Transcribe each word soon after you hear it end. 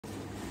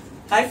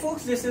Hi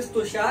folks, this is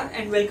Tushar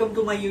and welcome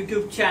to my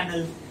YouTube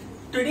channel.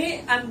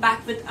 Today I'm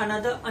back with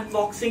another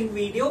unboxing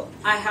video.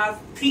 I have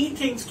 3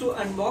 things to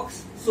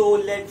unbox, so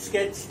let's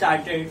get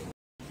started.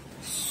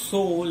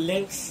 So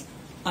let's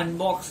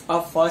unbox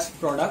our first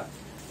product.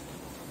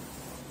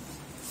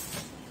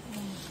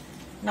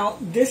 Now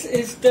this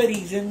is the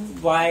reason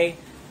why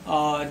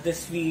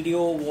this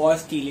video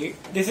was delayed.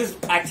 This is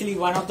actually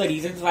one of the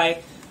reasons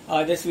why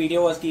this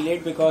video was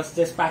delayed, because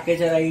this package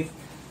arrived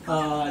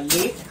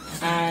late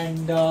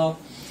and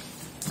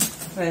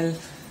well,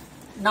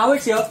 now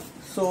it's here,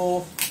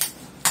 so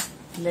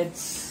let's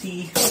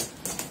see.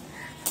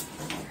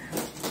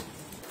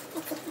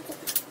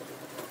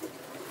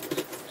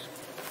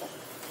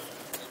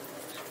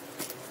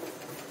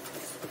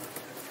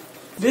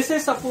 This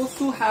is supposed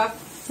to have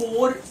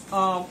 4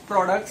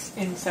 products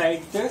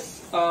inside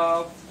this,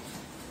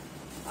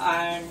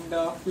 and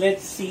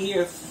let's see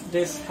if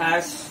this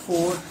has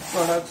 4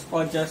 products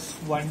or just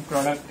 1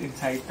 product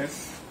inside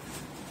this.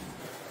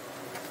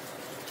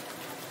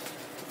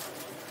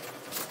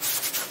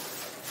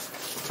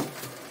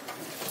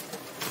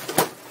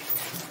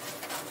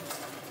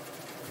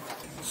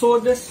 So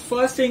this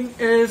first thing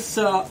is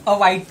a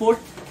whiteboard.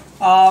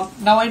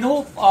 Now I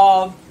know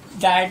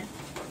that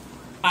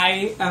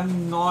I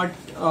am not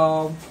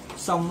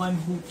someone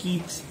who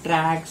keeps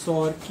tracks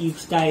or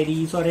keeps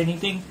diaries or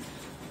anything,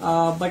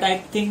 but I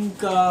think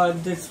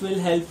this will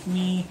help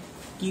me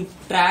keep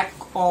track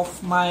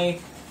of my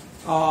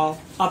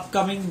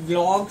upcoming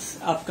vlogs,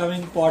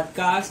 upcoming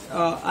podcast.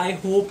 I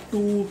hope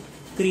to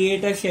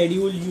create a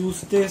schedule,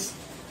 use this,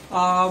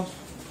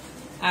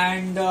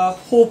 and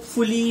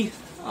hopefully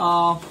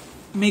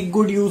make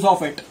good use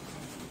of it.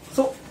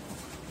 So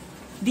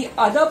the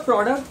other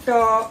product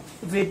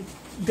with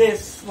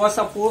this was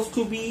supposed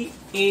to be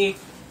a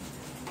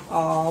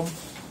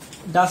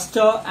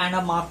duster and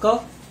a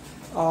marker.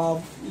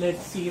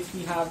 Let's see if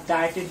we have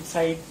that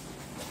inside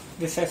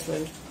this as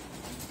well.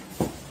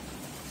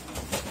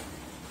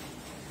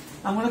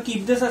 I'm going to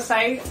keep this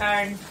aside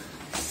and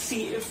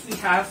see if we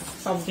have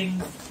something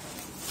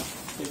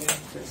within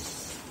this.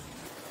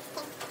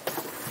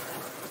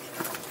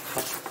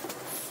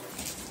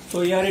 So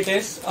here it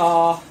is,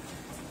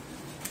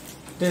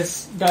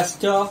 this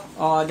duster,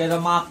 there's a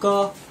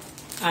marker,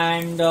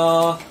 and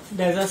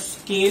there's a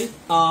scale.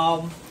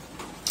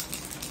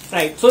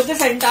 Right, so this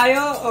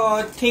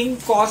entire thing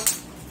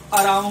costs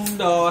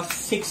around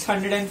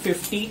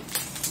 650,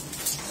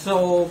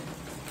 so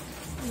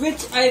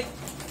which I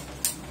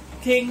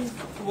think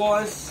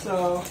was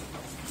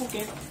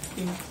okay,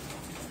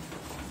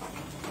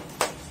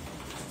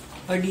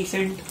 a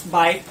decent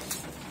buy.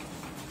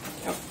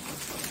 Yep.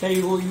 There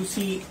you go, you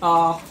see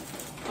a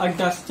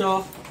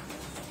duster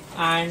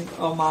and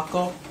a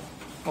marker,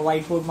 a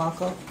whiteboard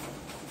marker.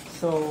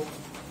 So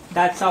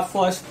that's our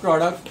first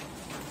product.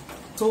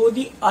 So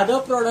the other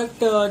product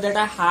that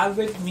I have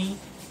with me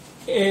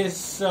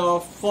is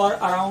for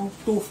around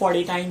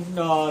 249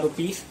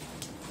 rupees.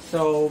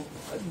 So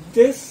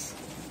this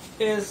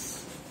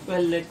is,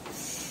 well,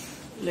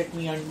 let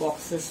me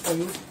unbox this for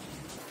you.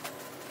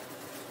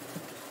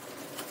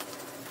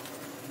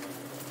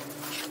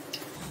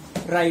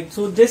 Right,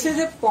 so this is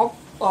a pop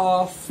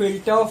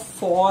filter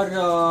for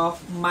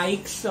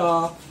mics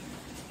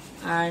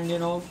and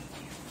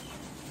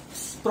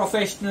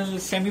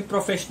professionals,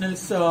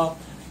 semi-professionals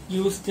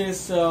use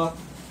this.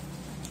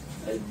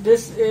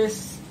 This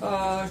is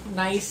a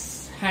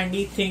nice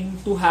handy thing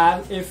to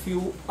have if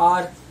you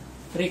are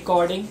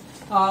recording.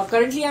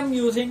 Currently I'm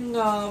using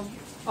a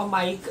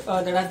mic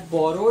that I've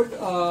borrowed,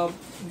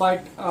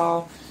 but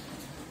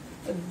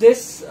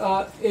this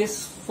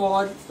is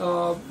for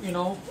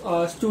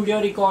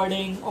studio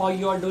recording, or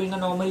you're doing a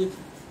normal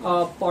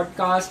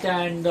podcast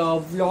and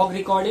vlog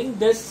recording.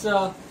 This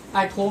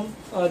at home,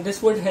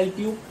 this would help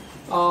you.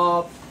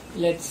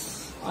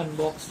 Let's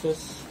unbox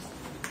this.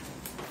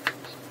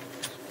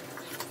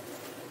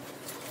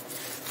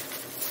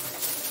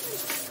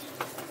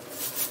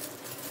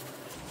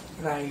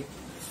 Right,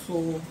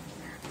 so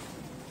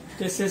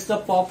this is the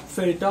pop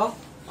filter,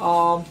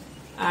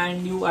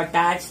 and you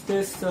attach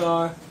this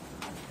to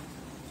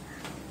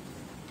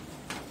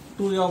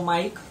your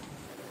mic.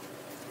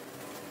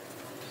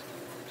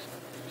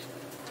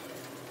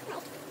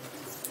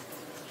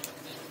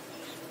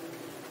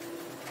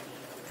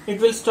 It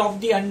will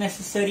stop the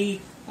unnecessary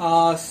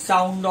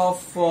sound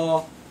of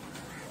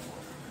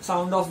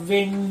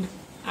wind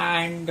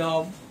and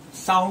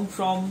sound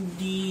from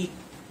the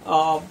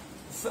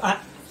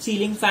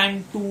ceiling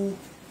fan to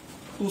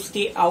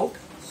stay out.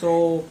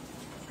 So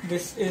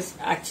this is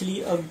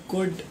actually a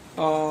good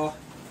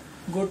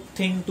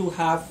thing to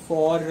have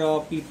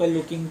for people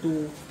looking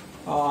to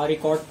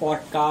record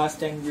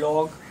podcast and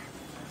vlog.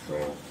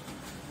 So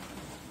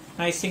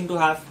nice thing to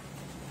have.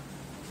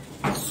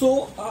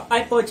 So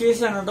I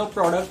purchased another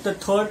product, the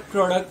third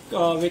product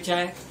which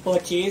I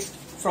purchased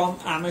from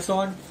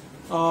Amazon.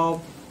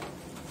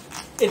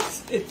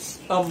 It's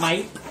a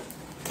mic,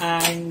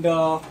 and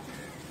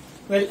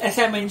well, as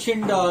I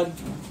mentioned,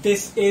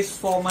 this is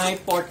for my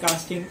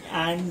podcasting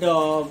and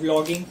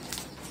vlogging.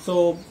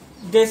 So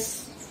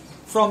this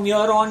from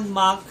here on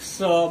marks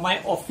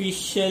my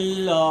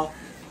official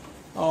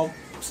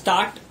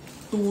start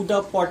to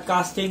the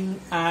podcasting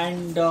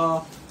and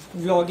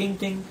vlogging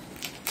thing.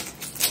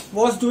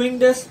 Was doing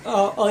this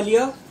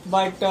earlier,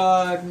 but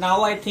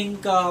now I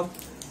think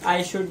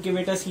I should give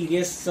it a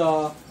serious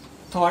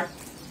thought,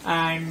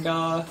 and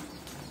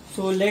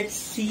so let's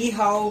see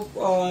how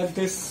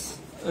this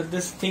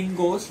thing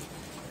goes,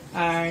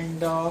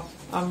 and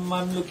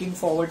I'm looking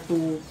forward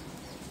to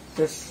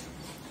this.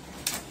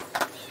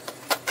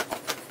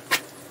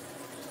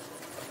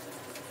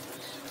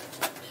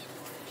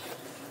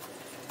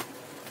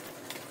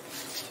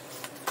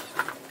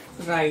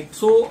 Right,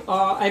 so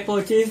I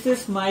purchased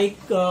this mic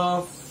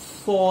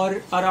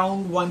for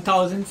around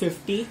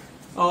 1050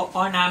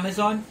 on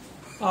Amazon.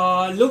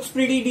 Looks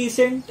pretty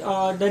decent.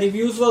 The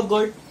reviews were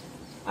good,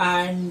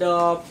 and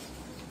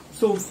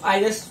so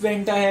I just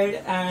went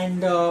ahead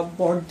and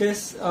bought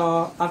this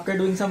after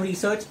doing some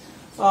research.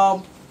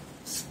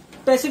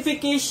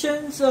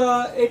 Specifications: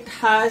 it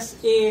has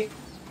a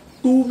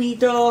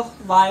 2-meter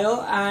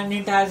wire, and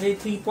it has a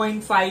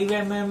 3.5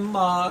 mm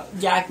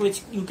jack,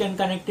 which you can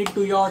connect it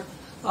to your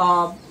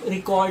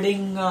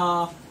recording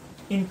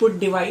input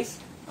device.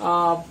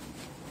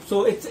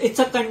 So it's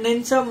a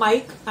condenser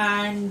mic,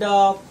 and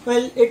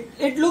well,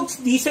 it looks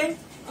decent,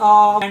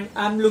 and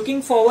I'm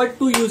looking forward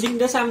to using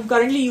this. I'm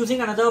currently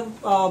using another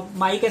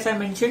mic, as I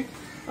mentioned,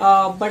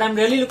 but I'm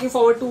really looking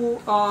forward to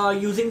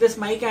using this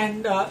mic,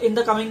 and in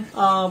the coming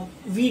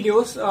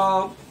videos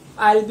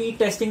I'll be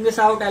testing this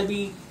out. I'll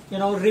be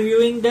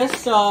reviewing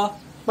this,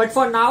 but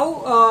for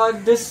now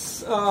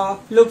this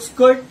looks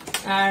good,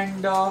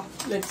 and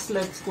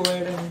let's go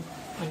ahead and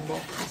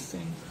unbox this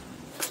thing.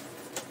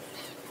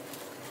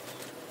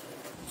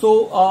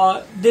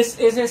 So this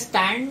is a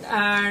stand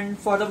and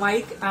for the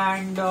mic,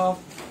 and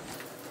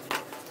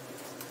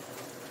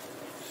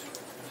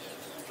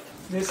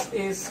this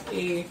is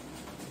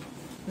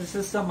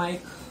the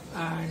mic,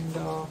 and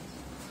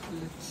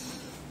let's.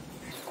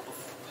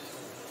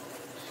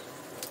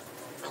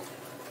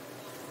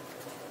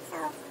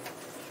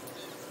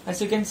 As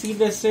you can see,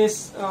 this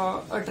is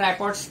a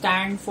tripod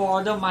stand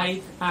for the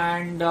mic,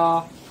 and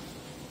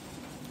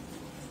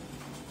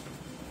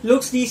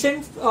looks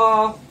decent,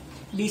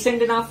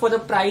 decent enough for the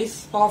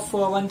price of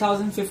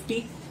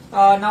 1050.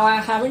 Now I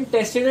haven't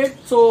tested it,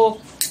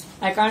 so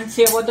I can't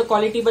say about the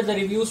quality, but the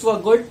reviews were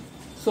good.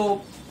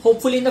 So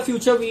hopefully in the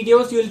future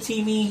videos you'll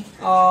see me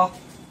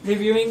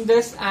reviewing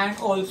this, and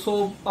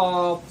also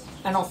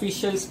an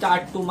official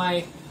start to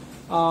my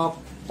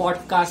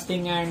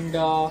podcasting and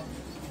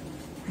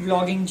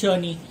vlogging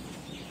journey.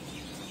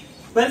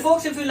 Well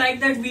folks, if you like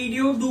that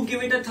video, do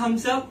give it a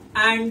thumbs up,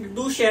 and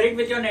do share it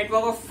with your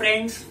network of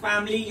friends,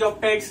 family, your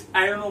pets,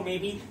 I don't know,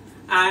 maybe.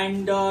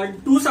 And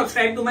do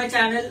subscribe to my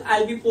channel.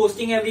 I'll be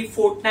posting every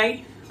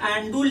fortnight,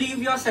 and do leave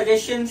your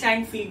suggestions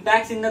and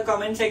feedbacks in the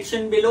comment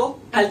section below.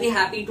 I'll be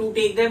happy to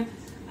take them,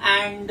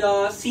 and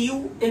see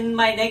you in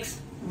my next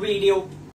video.